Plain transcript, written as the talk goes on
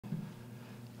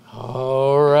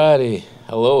All righty.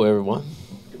 Hello, everyone.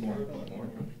 Good morning.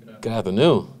 Good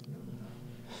afternoon.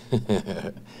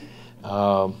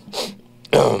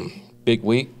 Big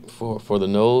week for the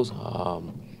Noles.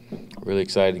 Really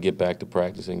excited to get back to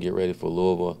practice and get ready for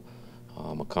Louisville,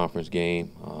 a conference game.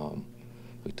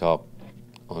 We talked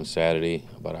on Saturday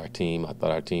about our team. I thought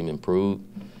our team improved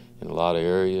in a lot of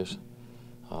areas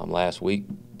last week.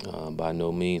 By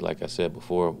no means, like I said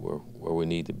before, we're where we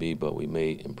need to be, but we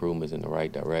made improvements in the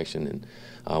right direction,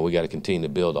 and we got to continue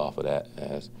to build off of that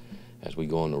as we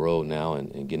go on the road now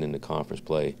and get into conference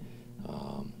play.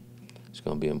 It's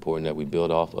going to be important that we build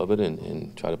off of it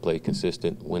and try to play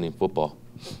consistent, winning football.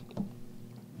 All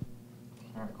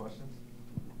right, questions?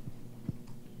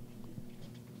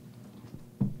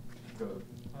 Go.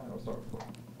 I'll start with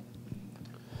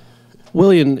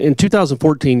Willie, in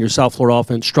 2014, your South Florida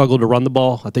offense struggled to run the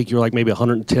ball. I think you were like maybe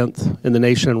 110th in the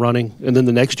nation in running. And then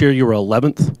the next year, you were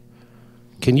 11th.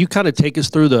 Can you kind of take us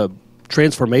through the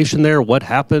transformation there? What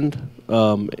happened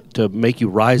to make you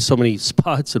rise so many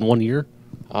spots in 1 year?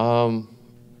 I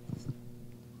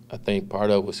think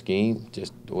part of it was scheme,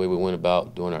 just the way we went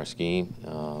about doing our scheme.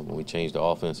 When we changed the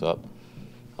offense up,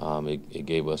 it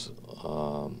gave us,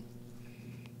 from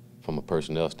a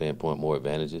personnel standpoint, more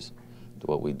advantages to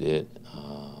what we did.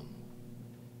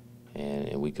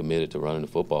 And we committed to running the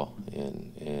football,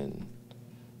 and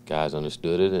guys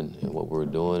understood it and what we were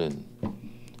doing,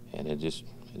 and it just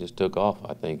took off.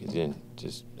 I think again,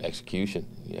 just execution.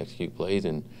 You execute plays,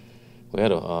 and we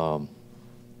had a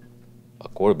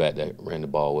quarterback that ran the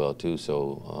ball well too.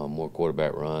 So more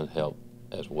quarterback run helped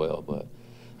as well. But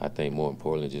I think more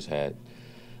importantly, just had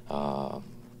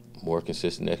more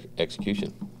consistent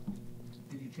execution.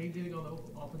 Did you change anything on the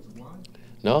offensive line?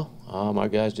 No, our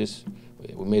guys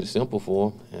we made it simple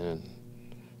for them and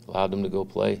allowed them to go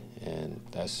play, and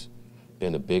that's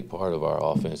been a big part of our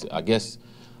offense. I guess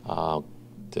to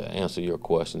answer your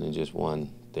question in just one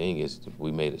thing is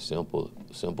we made it simple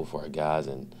for our guys,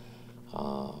 and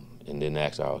didn't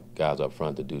ask our guys up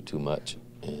front to do too much,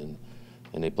 and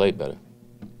they played better.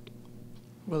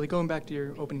 Willie, going back to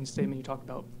your opening statement, you talked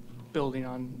about building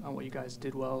on what you guys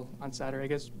did well on Saturday. I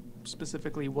guess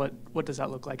specifically, what does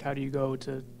that look like? How do you go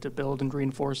to build and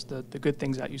reinforce the good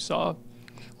things that you saw?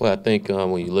 Well, I think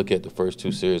when you look at the first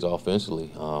two series offensively,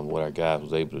 what our guys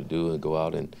was able to do and go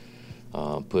out and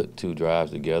put two drives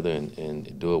together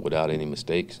and do it without any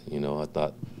mistakes. I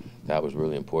thought that was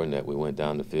really important that we went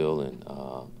down the field and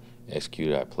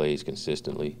executed our plays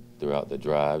consistently throughout the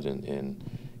drives and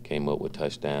came up with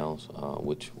touchdowns,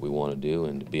 which we want to do,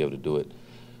 and to be able to do it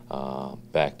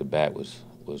back-to-back was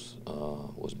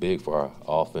big for our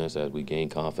offense as we gain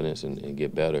confidence and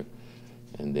get better.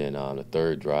 And then on the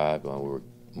third drive, we were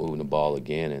moving the ball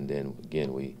again, and then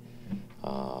again we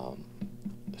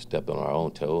stepped on our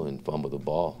own toe and fumbled the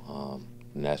ball.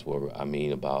 And that's what I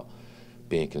mean about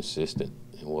being consistent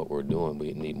in what we're doing.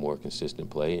 We need more consistent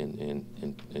play, and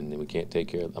we can't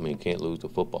can't lose the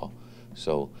football.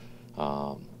 So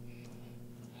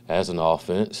as an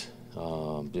offense,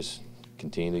 just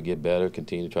continue to get better,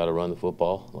 continue to try to run the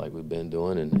football like we've been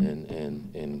doing,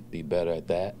 and be better at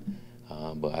that.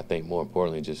 But I think more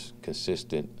importantly, just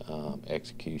consistent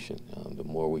execution. The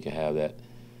more we can have that,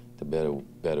 the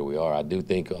better we are. I do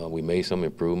think we made some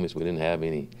improvements. We didn't have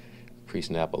any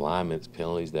pre-snap alignments,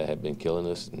 penalties that had been killing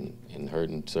us and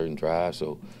hurting certain drives.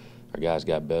 So our guys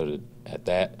got better at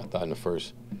that. I thought in the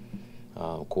first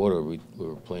quarter we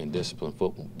were playing disciplined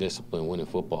winning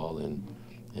football, and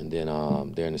then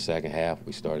during the second half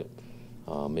we started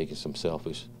making some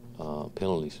selfish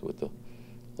penalties with the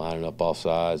lining up off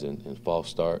sides and false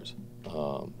starts.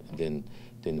 Then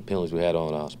the penalties we had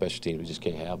on special teams, we just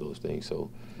can't have those things.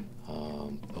 So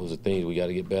those are things we got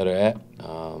to get better at.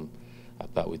 I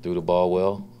thought we threw the ball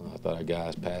well. I thought our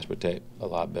guys pass protect a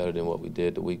lot better than what we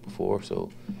did the week before.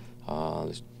 So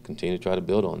let's continue to try to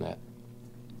build on that.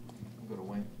 Go to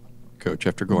Wayne. Coach,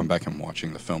 after going back and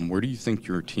watching the film, where do you think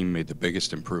your team made the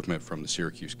biggest improvement from the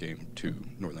Syracuse game to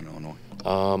Northern Illinois?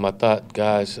 I thought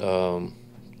guys,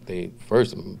 they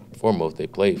first and foremost they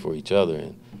played for each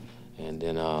other, and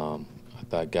then I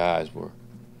thought guys were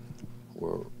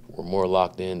more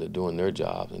locked into doing their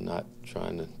jobs and not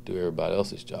trying to do everybody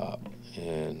else's job.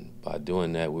 And by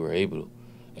doing that, we were able to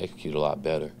execute a lot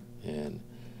better. And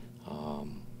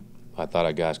I thought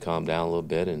our guys calmed down a little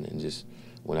bit and just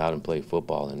went out and played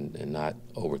football and not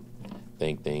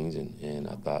overthink things. And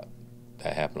I thought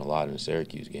that happened a lot in the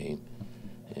Syracuse game.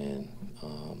 And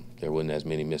there wasn't as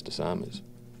many missed assignments.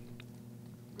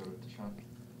 Go to Deshaun.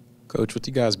 Coach, with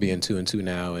you guys being 2-2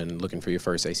 now and looking for your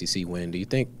first ACC win, do you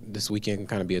think this weekend can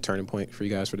kind of be a turning point for you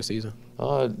guys for the season?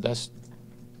 That's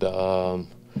the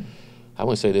I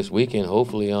wouldn't say this weekend.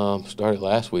 Hopefully, started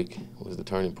last week was the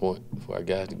turning point for our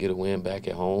guys to get a win back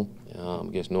at home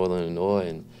against Northern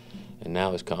Illinois, and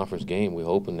now it's conference game. We're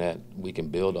hoping that we can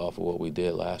build off of what we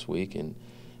did last week and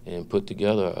put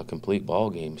together a complete ball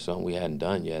game, something we hadn't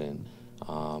done yet, and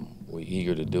we're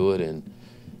eager to do it, and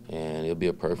it'll be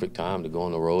a perfect time to go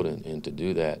on the road and to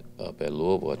do that up at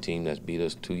Louisville, a team that's beat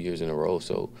us 2 years in a row.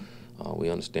 So we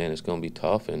understand it's going to be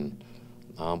tough, and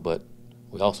but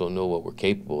we also know what we're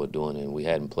capable of doing, and we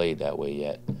hadn't played that way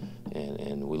yet,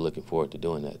 and we're looking forward to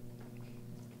doing that.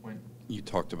 You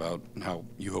talked about how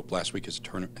you hope last week has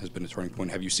been a turning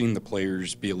point. Have you seen the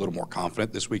players be a little more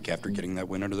confident this week after getting that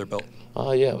win under their belt?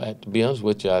 Yeah. To be honest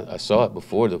with you, I saw it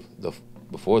before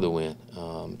the win.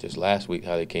 Just last week,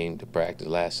 how they came to practice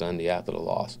last Sunday after the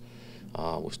loss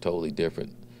was totally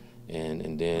different,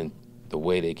 and then the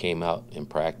way they came out in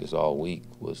practice all week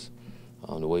was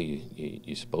the way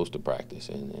you're supposed to practice,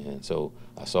 and so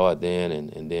I saw it then,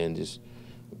 and then just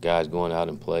guys going out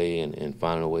and play and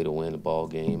finding a way to win the ball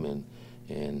game,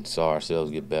 and saw ourselves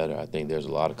get better. I think there's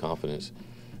a lot of confidence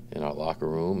in our locker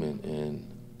room,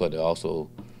 but also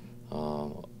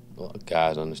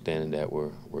guys understanding that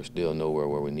we're still nowhere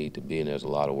where we need to be, and there's a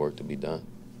lot of work to be done.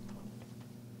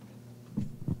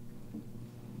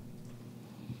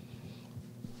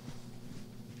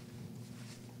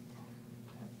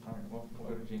 All right, well, we'll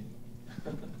go to Gene.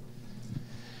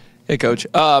 Hey, Coach.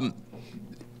 I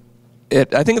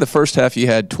think in the first half you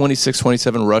had 26,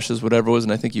 27 rushes, whatever it was,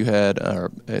 and I think you had,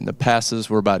 and the passes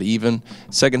were about even.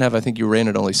 Second half, I think you ran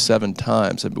it only 7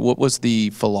 times. What was the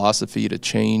philosophy to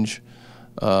change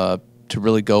to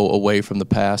really go away from the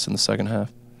pass in the second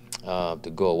half?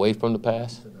 To go away from the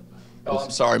pass? Oh,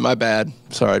 I'm sorry, my bad.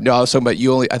 Sorry. No, I was talking about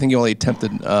I think you only attempted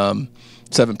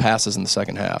 7 passes in the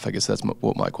second half. I guess that's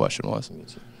what my question was.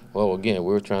 Well, again,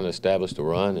 we were trying to establish the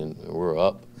run, and we're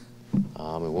up.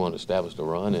 We want to establish the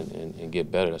run and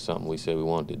get better. That's something we said we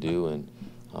wanted to do, and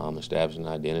establish an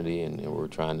identity, and we're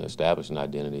trying to establish an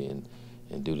identity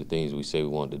and do the things we say we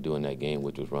wanted to do in that game,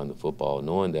 which was run the football,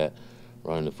 knowing that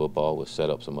running the football would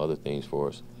set up some other things for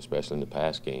us, especially in the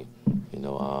pass game.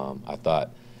 I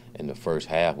thought in the first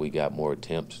half we got more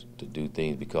attempts to do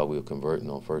things because we were converting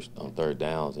on third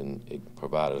downs, and it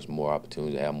provided us more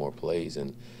opportunity to have more plays,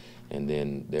 and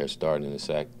then they're starting in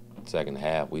the second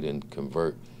half. We didn't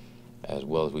convert as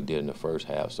well as we did in the first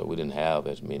half, so we didn't have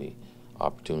as many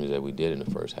opportunities that we did in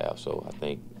the first half. So I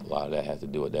think a lot of that has to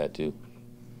do with that too.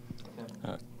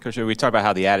 Coach, we talked about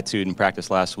how the attitude in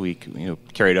practice last week,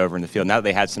 carried over in the field. Now that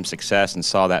they had some success and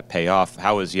saw that pay off,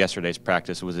 how was yesterday's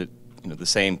practice? Was it, the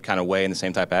same kind of way and the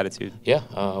same type of attitude?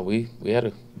 Yeah, we had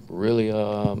a really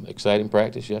exciting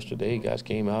practice yesterday. Guys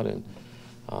came out and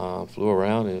flew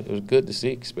around, and it was good to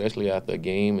see, especially after a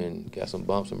game, and got some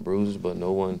bumps and bruises, but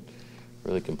no one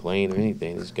really complained or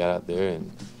anything. They just got out there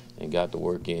and got to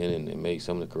work in and made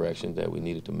some of the corrections that we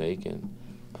needed to make, and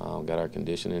got our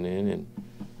conditioning in, and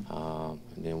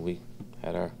then we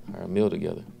had our meal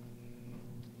together.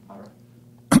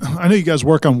 I know you guys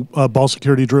work on ball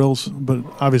security drills, but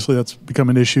obviously that's become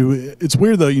an issue. It's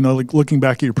weird though, like looking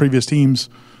back at your previous teams,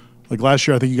 like last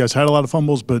year I think you guys had a lot of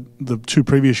fumbles, but the 2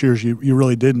 previous years you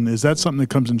really didn't. Is that something that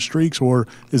comes in streaks, or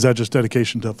is that just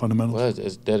dedication to fundamentals? Well,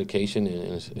 it's dedication,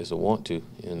 and it's a want to.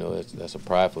 That's a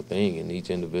prideful thing, and each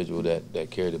individual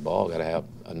that carry the ball got to have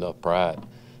enough pride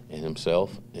in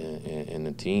himself and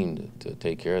the team to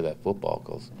take care of that football,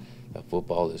 because that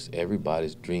football is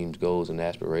everybody's dreams, goals, and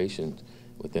aspirations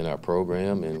within our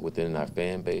program and within our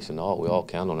fan base and all. We all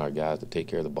count on our guys to take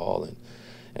care of the ball,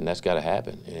 and that's got to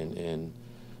happen. And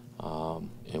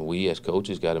we as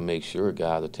coaches got to make sure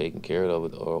guys are taking care of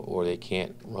it, or they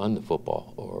can't run the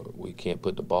football, or we can't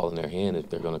put the ball in their hand if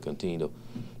they're going to continue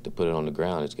to put it on the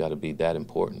ground. It's got to be that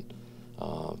important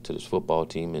to this football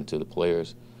team and to the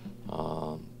players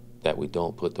that we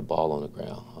don't put the ball on the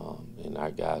ground. And our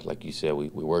guys, like you said, we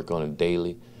work on it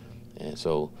daily, and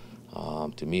so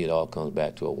to me it all comes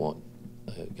back to a want.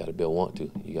 Got to be a want to.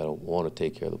 You got to want to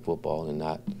take care of the football and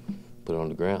not put it on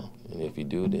the ground. And if you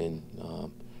do, then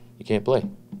you can't play.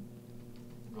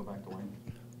 Go back to Wayne.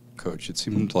 Coach, it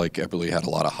seemed like Eberle had a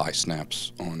lot of high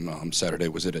snaps on Saturday.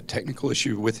 Was it a technical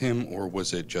issue with him, or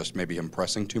was it just maybe him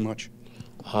pressing too much?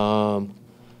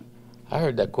 I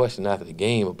heard that question after the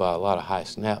game about a lot of high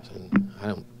snaps, and I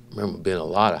don't remember being a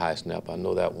lot of high snaps. I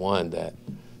know that one that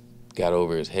got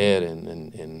over his head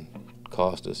and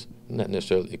cost us, not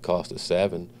necessarily it cost us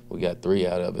 7. We got 3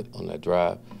 out of it on that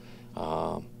drive.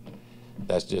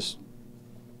 That's just,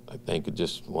 I think,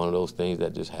 just one of those things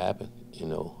that just happened,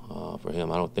 for him.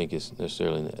 I don't think it's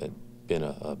necessarily been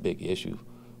a big issue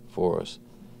for us.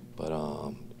 But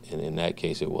and in that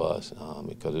case it was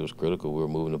because it was critical. We were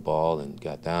moving the ball and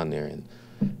got down there, and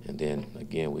then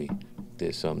again we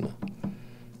did something to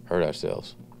hurt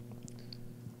ourselves.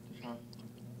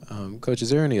 Coach, is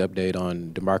there any update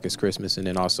on Demarcus Christmas and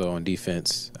then also on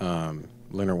defense?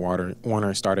 Leonard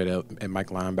Warner started up at Mike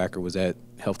linebacker. Was that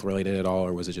health related at all,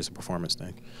 or was it just a performance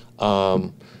thing?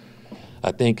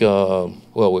 I think,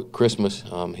 well, with Christmas,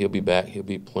 he'll be back. He'll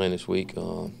be playing this week.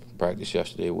 Practiced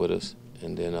yesterday with us.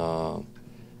 And then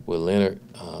with Leonard,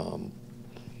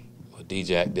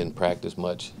 D-Jack didn't practice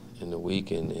much in the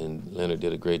week, and Leonard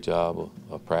did a great job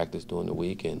of practice during the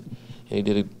week, and he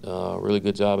did a really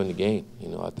good job in the game. You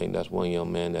know, I think that's one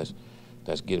young man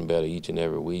that's getting better each and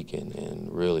every week and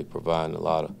really providing a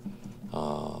lot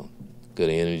of good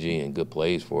energy and good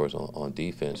plays for us on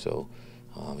defense. So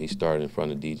he started in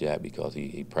front of D-Jack because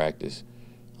he practiced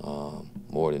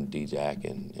more than D-Jack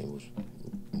and was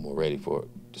more ready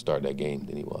to start that game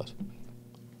than he was.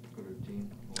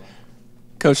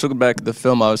 Coach, looking back at the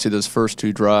film, obviously those first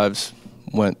two drives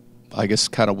went, I guess,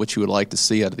 kind of what you would like to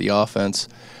see out of the offense.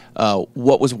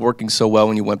 What was working so well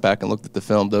when you went back and looked at the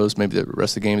film, those, maybe the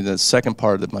rest of the game? And the second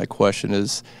part of my question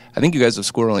is, I think you guys have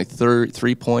scored only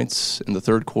 3 points in the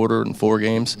third quarter in 4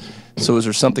 games. So is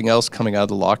there something else coming out of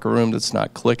the locker room that's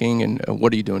not clicking, and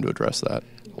what are you doing to address that?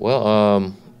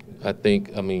 Well, I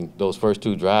think, those first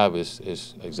 2 drives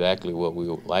is exactly what we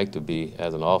would like to be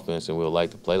as an offense, and we would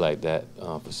like to play like that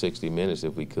for 60 minutes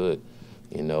if we could,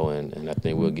 you know, and I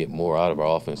think we'll get more out of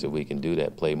our offense if we can do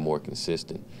that, play more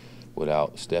consistent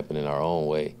without stepping in our own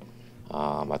way.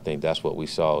 I think that's what we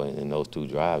saw in those 2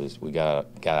 drives. Is we got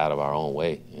out of our own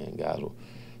way, and guys,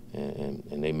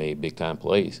 and they made big time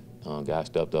plays. Guys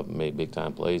stepped up and made big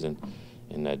time plays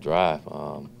in that drive.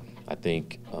 I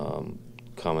think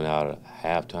coming out of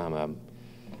halftime,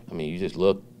 you just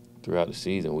look throughout the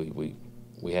season.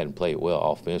 We hadn't played well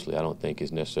offensively. I don't think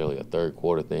it's necessarily a third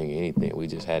quarter thing or anything. We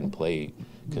just hadn't played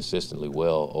consistently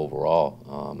well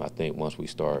overall. I think once we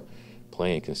start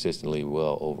playing consistently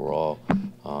well overall,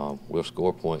 we'll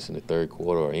score points in the third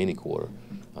quarter or any quarter.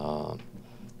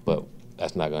 But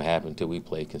that's not going to happen until we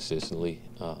play consistently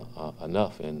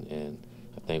enough. And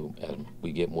I think as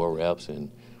we get more reps and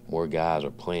more guys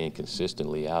are playing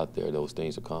consistently out there, those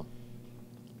things will come.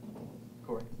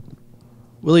 Corey.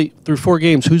 Willie, through 4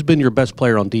 games, who's been your best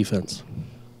player on defense?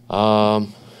 A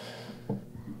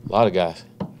lot of guys.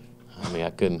 I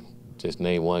couldn't just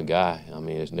name one guy.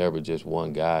 It's never just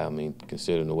one guy.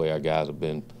 Considering the way our guys have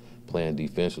been playing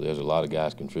defensively, there's a lot of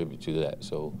guys contribute to that.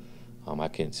 So I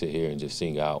can't sit here and just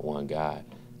single out one guy.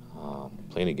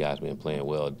 Plenty of guys been playing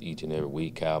well each and every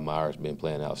week. Kyle Myers been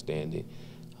playing outstanding.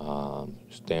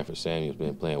 Stanford Samuel's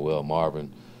been playing well.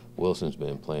 Marvin Wilson's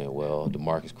been playing well.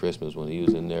 Demarcus Christmas, when he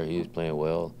was in there, he was playing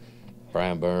well.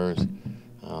 Brian Burns,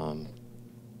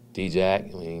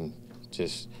 D-Jack,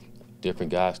 just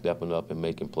different guys stepping up and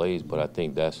making plays, but I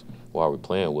think that's why we're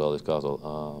playing well is because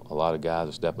a lot of guys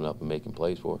are stepping up and making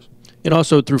plays for us. And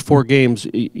also through 4 games,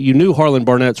 you knew Harlan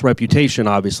Barnett's reputation,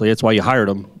 obviously. That's why you hired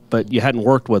him, but you hadn't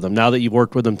worked with him. Now that you've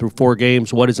worked with him through 4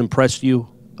 games, what has impressed you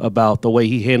about the way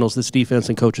he handles this defense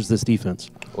and coaches this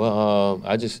defense? Well,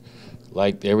 I just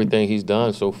liked everything he's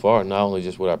done so far, not only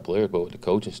just with our players, but with the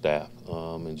coaching staff,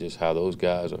 and just how those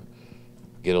guys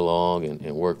get along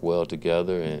and work well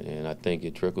together. And I think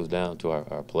it trickles down to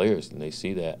our players, and they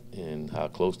see that and how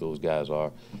close those guys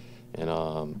are.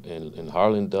 And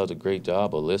Harlan does a great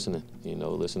job of listening,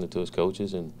 listening to his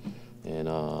coaches and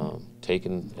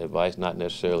taking advice, not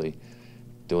necessarily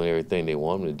doing everything they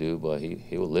want him to do, but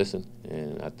he will listen,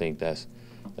 and I think that's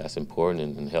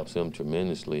important and helps him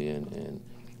tremendously. And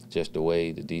just the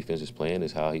way the defense is playing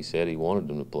is how he said he wanted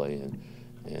them to play,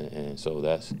 and so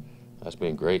that's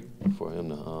been great for him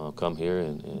to come here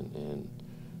and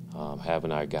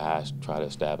having our guys try to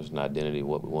establish an identity of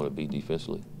what we want to be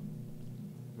defensively.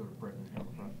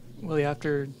 Willie,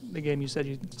 after the game, you said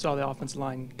you saw the offensive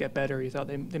line get better. You thought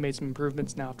they made some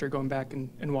improvements. Now, after going back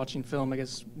and watching film, I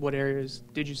guess what areas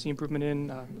did you see improvement in?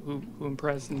 Who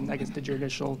impressed? And I guess did your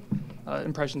initial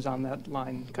impressions on that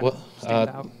line kind of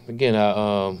stand out? Again,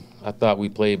 I thought we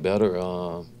played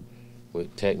better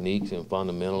with techniques and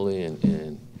fundamentally,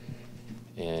 and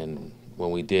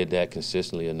when we did that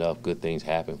consistently enough, good things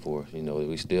happened for us.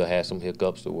 We still had some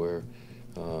hiccups to where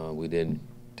we didn't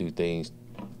do things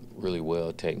really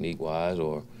well technique-wise,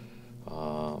 or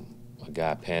a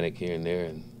guy panic here and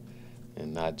there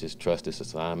and not just trust his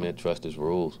assignment, trust his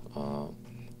rules.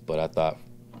 But I thought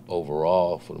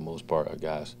overall, for the most part, our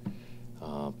guys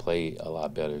played a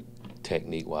lot better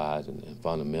technique-wise and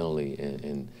fundamentally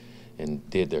and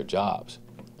did their jobs,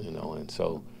 And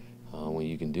so when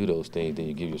you can do those things, then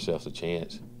you give yourself a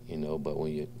chance, you know. But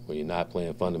when you're not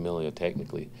playing fundamentally or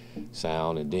technically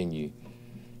sound, and then you're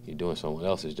doing someone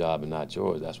else's job and not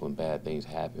yours, that's when bad things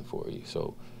happen for you.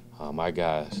 So my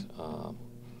guys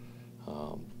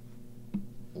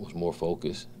was more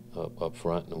focused up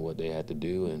front on what they had to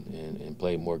do and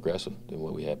played more aggressive than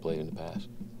what we had played in the past.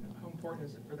 How important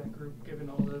is it for that group, given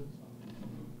all the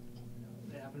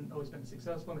they haven't always been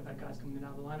successful, and they've had guys coming in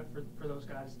out of the lineup, for those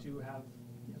guys to have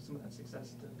some of that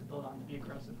success to build on, to be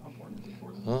aggressive? How important is it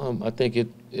for them? I think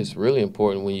it's really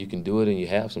important when you can do it and you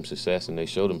have some success and they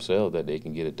show themselves that they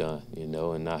can get it done, you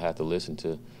know, and not have to listen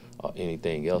to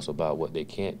anything else about what they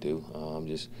can't do.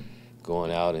 Just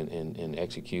going out and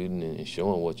executing and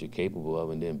showing what you're capable of,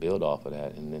 and then build off of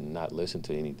that, and then not listen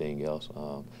to anything else.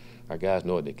 Our guys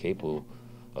know what they're capable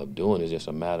of doing. It's just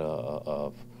a matter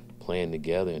of playing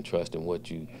together and trusting what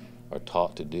you are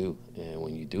taught to do. And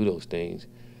when you do those things,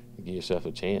 you give yourself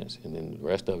a chance. And then the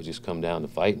rest of it just come down to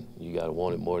fighting. You got to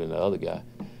want it more than the other guy.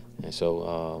 And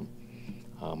so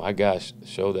our guys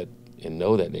show that and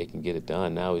know that they can get it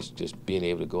done. Now it's just being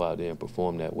able to go out there and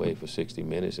perform that way for 60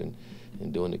 minutes and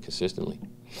doing it consistently.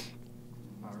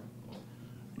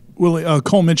 Willie,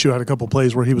 Cole Minshew had a couple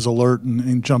plays where he was alert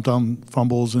and jumped on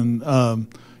fumbles, and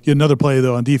you had another play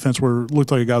though on defense where it looked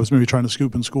like a guy was maybe trying to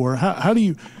scoop and score. How do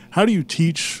you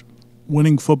teach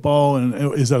winning football,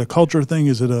 and is that a culture thing?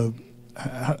 Is it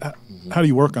how do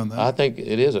you work on that? I think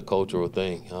it is a cultural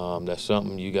thing. That's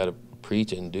something you got to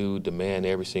preach and demand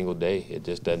every single day. It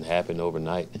just doesn't happen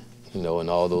overnight, you know. And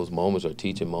all those moments are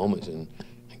teaching moments, and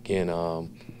again,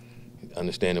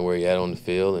 understanding where you're at on the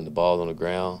field and the ball on the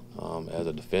ground. As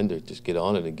a defender, just get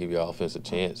on it and give your offense a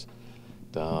chance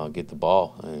to get the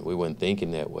ball. And we weren't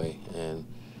thinking that way. And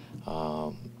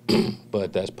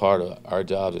but that's part of our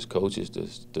job as coaches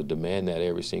to demand that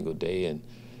every single day, and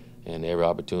every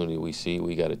opportunity we see,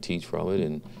 we got to teach from it.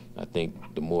 And I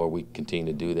think the more we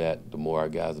continue to do that, the more our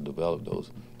guys will develop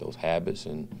those habits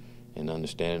and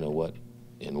understanding of what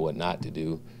not to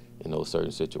do in those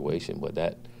certain situations. But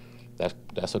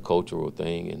that's a cultural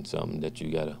thing and something that you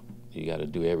gotta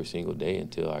do every single day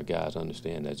until our guys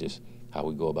understand that's just how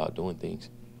we go about doing things.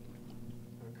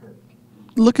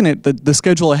 Looking at the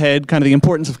schedule ahead, kind of the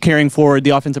importance of carrying forward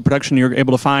the offensive production you're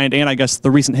able to find, and I guess the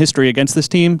recent history against this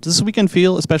team, does this weekend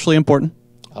feel especially important?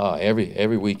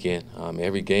 Every weekend,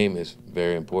 every game is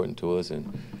very important to us,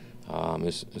 and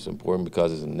it's important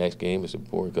because it's the next game. It's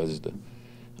important because it's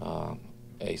the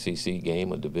ACC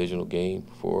game, a divisional game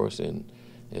for us, and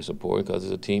it's important because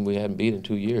it's a team we haven't beat in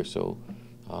 2 years. So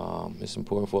it's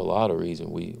important for a lot of reasons.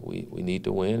 We need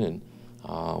to win, and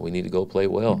we need to go play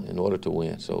well in order to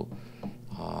win. So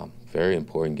very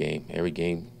important game. Every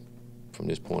game from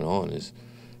this point on is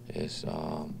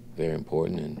very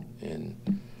important,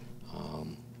 and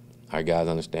our guys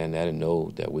understand that and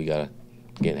know that we got to,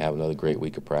 again, have another great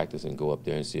week of practice and go up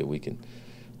there and see if we can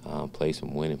play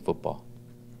some winning football.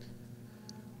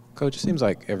 Coach, it seems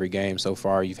like every game so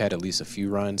far you've had at least a few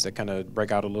runs that kind of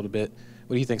break out a little bit.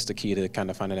 What do you think is the key to kind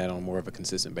of finding that on more of a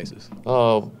consistent basis?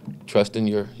 Trusting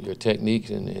your techniques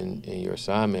and your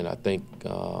assignment. I think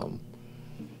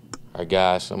our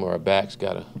guys, some of our backs,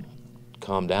 got to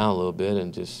calm down a little bit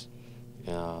and just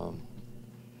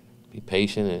be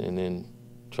patient and then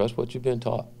trust what you've been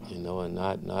taught, you know, and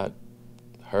not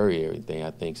hurry everything.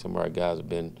 I think some of our guys have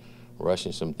been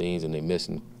rushing some things and they're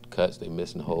missing cuts, they're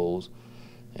missing holes.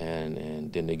 And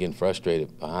then they're getting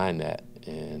frustrated behind that.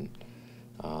 And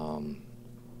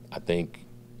I think,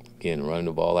 again, running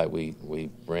the ball like we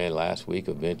ran last week,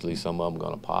 eventually some of them are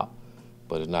going to pop.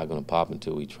 But it's not going to pop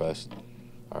until we trust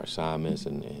our assignments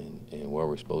and where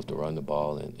we're supposed to run the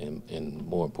ball, and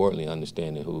more importantly,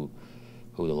 understanding who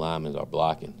the linemen are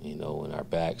blocking. You know, when our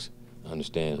backs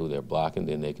understand who they're blocking,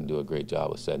 then they can do a great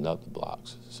job of setting up the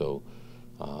blocks. So,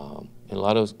 and a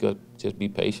lot of us got just be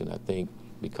patient, I think,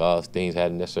 because things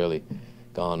hadn't necessarily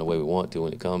gone the way we want to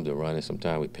when it comes to running.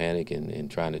 Sometimes we panic and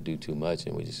trying to do too much,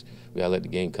 and we got to let the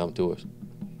game come to us.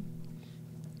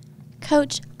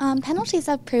 Coach, penalties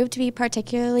have proved to be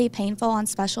particularly painful on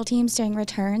special teams during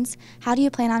returns. How do you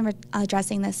plan on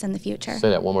addressing this in the future? Say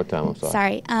that one more time, I'm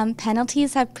sorry. Sorry.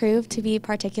 Penalties have proved to be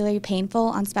particularly painful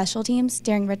on special teams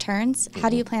during returns. How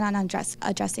do you plan on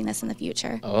addressing this in the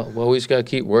future? Well, we just got to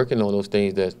keep working on those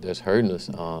things that's hurting us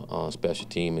on special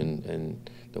team, and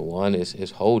the one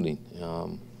is holding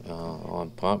on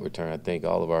punt return. I think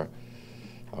all of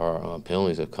our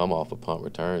penalties have come off a punt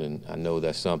return, and I know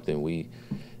that's something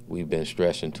we've been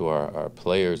stressing to our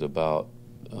players about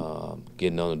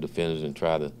getting on the defenders and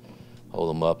try to hold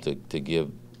them up to give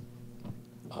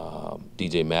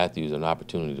DJ Matthews an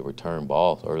opportunity to return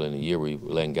balls. Early in the year, we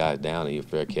were letting guys down and you're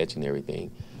fair catching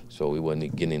everything. so we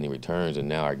wasn't getting any returns. And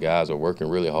now our guys are working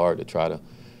really hard to try to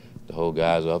hold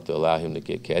guys up to allow him to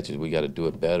get catches. We got to do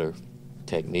it better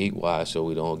technique-wise so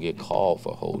we don't get called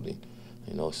for holding.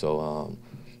 So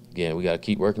again, we got to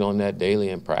keep working on that daily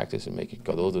in practice and make it,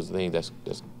 because those are the things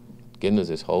that's getting us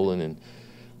this holding.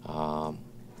 And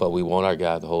but we want our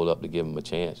guys to hold up to give them a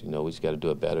chance. We just got to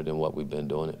do it better than what we've been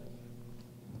doing it.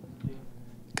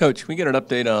 Coach, can we get an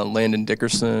update on Landon,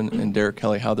 Dickerson, and Derrick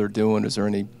Kelly, how they're doing? Is there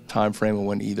any time frame on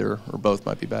when either or both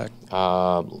might be back?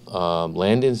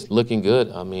 Landon's looking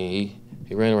good. I mean,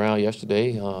 he ran around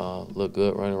yesterday, looked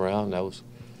good running around. That was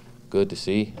good to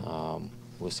see.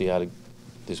 We'll see how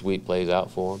this week plays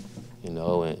out for him,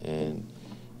 and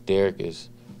Derrick is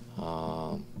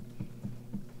not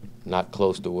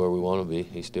close to where we want to be.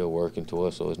 He's still working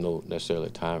towards, so there's no necessarily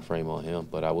a time frame on him.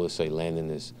 But I will say Landon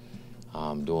is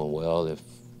doing well.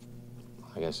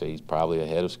 Like I say, he's probably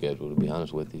ahead of schedule, to be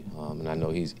honest with you. And I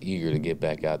know he's eager to get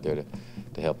back out there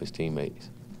to help his teammates.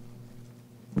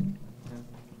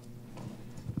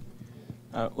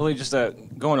 Willie, just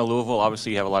going to Louisville,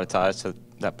 obviously you have a lot of ties to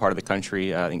that part of the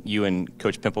country. I think you and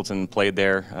Coach Pimpleton played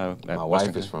there. My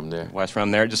wife is from there. Wife's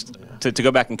from there. Just to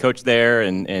go back and coach there,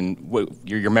 and what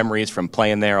your memories from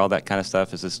playing there, all that kind of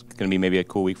stuff. Is this going to be maybe a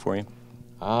cool week for you?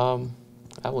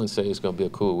 I wouldn't say it's going to be a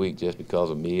cool week just because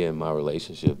of me and my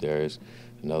relationship there. It's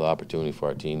another opportunity for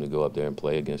our team to go up there and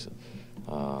play against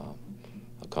a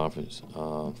conference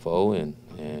foe,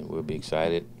 and we'll be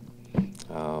excited.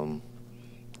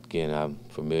 Again, I'm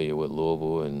familiar with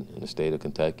Louisville and the state of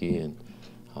Kentucky, and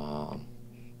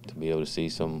to be able to see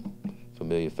some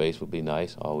familiar face would be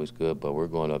nice, always good. But we're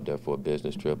going up there for a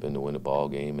business trip and to win a ball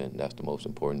game, and that's the most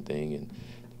important thing. And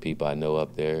the people I know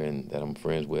up there and that I'm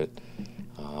friends with,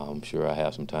 I'm sure I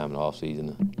have some time in the off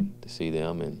season to see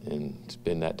them and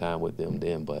spend that time with them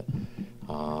then. But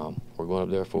we're going up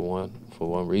there for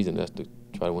one reason, that's to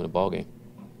try to win a ball game.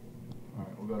 All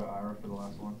right, we'll go to Ira for the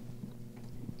last one.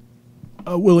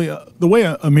 Willie, the way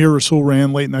Amir Rasul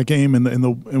ran late in that game, and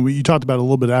you talked about it a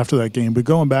little bit after that game, but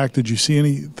going back, did you see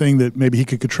anything that maybe he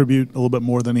could contribute a little bit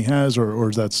more than he has, or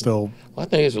is that still? Well, I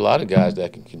think there's a lot of guys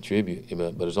that can contribute,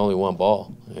 but there's only one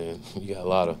ball, and you got a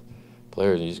lot of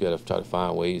players, and you just got to try to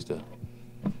find ways to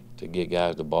get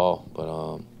guys the ball. But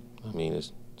I mean,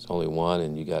 it's only one,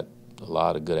 and you got a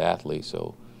lot of good athletes,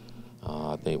 so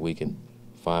I think we can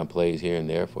find plays here and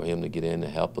there for him to get in to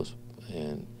help us,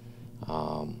 and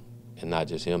not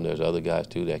just him. There's other guys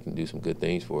too that can do some good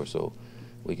things for us, so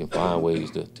we can find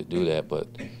ways to do that. But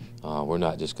we're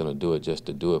not just going to do it just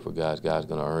to do it for guys. Guys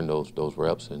going to earn those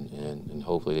reps, and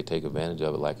hopefully they take advantage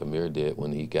of it like Amir did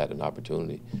when he got an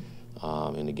opportunity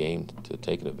in the game to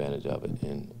take advantage of it.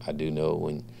 And I do know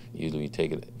when usually you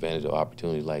take advantage of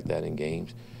opportunities like that in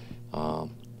games,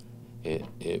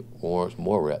 it warrants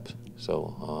more reps.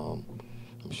 So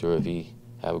I'm sure if he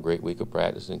have a great week of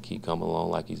practice and keep coming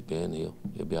along like he's been, he'll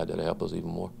be out there to help us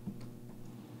even more.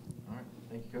 All right,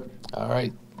 thank you, Coach. All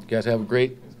right, you guys have a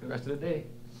great rest of the day,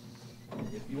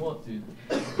 if you want to.